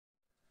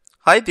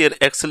Hi there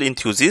Excel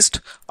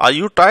enthusiast. Are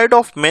you tired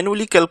of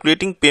manually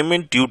calculating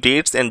payment due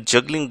dates and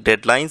juggling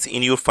deadlines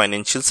in your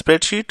financial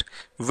spreadsheet?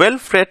 Well,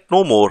 fret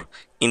no more.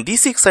 In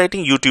this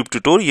exciting YouTube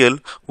tutorial,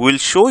 we'll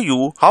show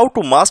you how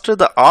to master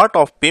the art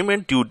of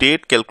payment due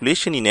date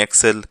calculation in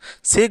Excel.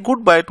 Say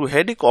goodbye to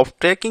headache of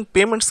tracking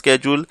payment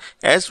schedule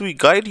as we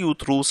guide you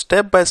through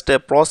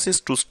step-by-step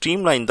process to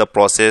streamline the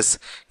process.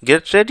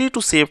 Get ready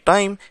to save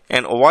time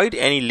and avoid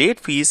any late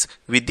fees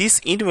with this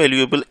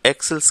invaluable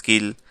Excel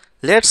skill.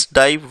 Let's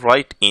dive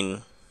right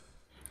in.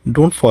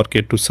 Don't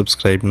forget to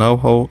subscribe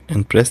KnowHow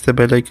and press the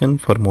bell icon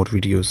for more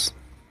videos.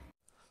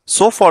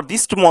 So for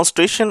this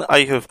demonstration,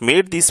 I have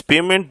made this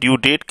payment due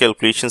date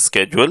calculation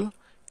schedule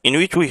in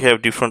which we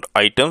have different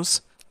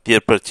items, their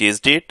purchase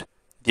date,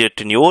 their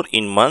tenure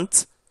in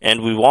months,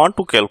 and we want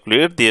to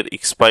calculate their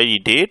expiry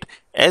date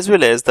as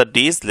well as the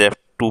days left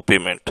to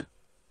payment.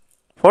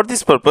 For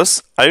this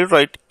purpose, I will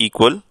write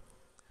equal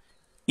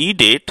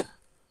e-date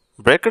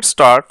bracket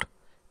start,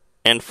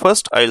 and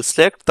first I will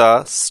select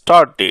the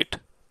start date.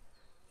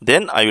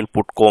 Then I will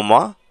put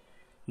comma.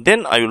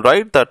 Then I will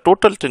write the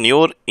total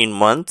tenure in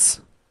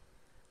months.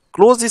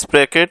 Close this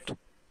bracket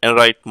and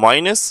write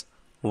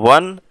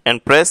 -1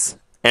 and press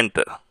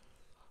enter.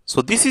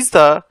 So this is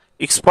the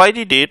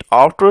expiry date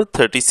after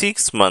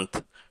 36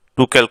 months.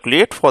 To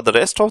calculate for the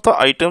rest of the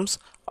items,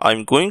 I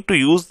am going to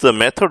use the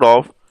method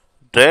of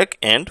drag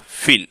and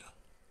fill.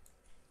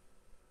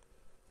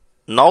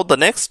 Now the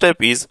next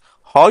step is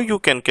how you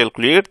can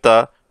calculate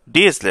the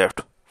days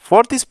left.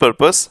 For this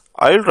purpose,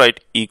 I will write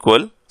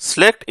equal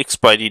select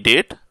expiry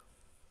date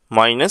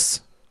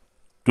minus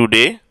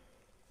today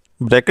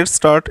bracket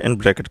start and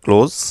bracket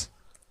close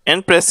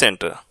and press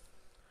enter.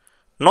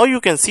 Now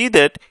you can see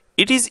that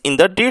it is in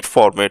the date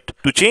format.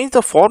 To change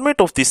the format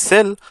of this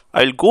cell,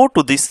 I will go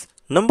to this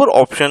number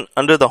option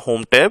under the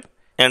home tab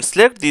and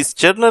select this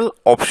journal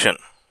option.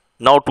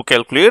 Now to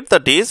calculate the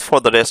days for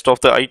the rest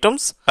of the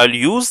items, I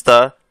will use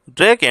the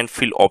drag and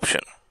fill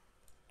option.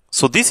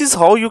 So this is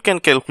how you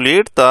can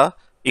calculate the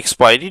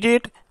expiry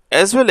date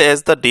as well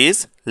as the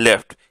days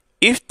left.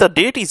 If the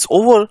date is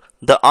over,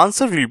 the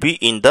answer will be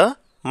in the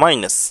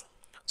minus.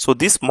 So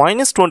this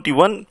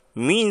 -21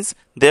 means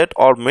that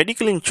our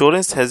medical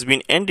insurance has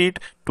been ended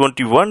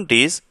 21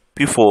 days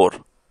before.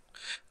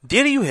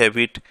 There you have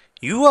it.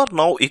 You are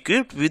now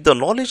equipped with the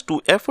knowledge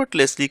to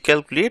effortlessly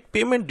calculate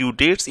payment due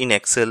dates in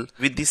Excel.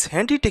 With this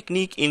handy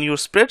technique in your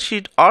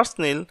spreadsheet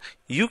arsenal,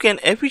 you can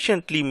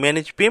efficiently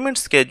manage payment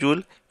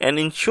schedule and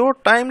ensure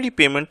timely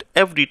payment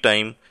every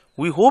time.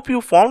 We hope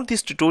you found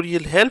this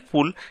tutorial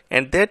helpful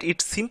and that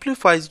it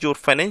simplifies your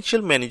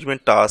financial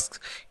management tasks.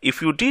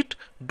 If you did,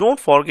 don't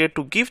forget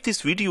to give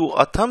this video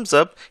a thumbs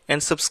up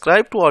and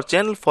subscribe to our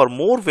channel for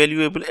more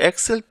valuable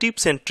Excel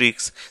tips and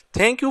tricks.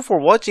 Thank you for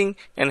watching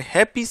and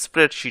happy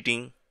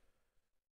spreadsheeting.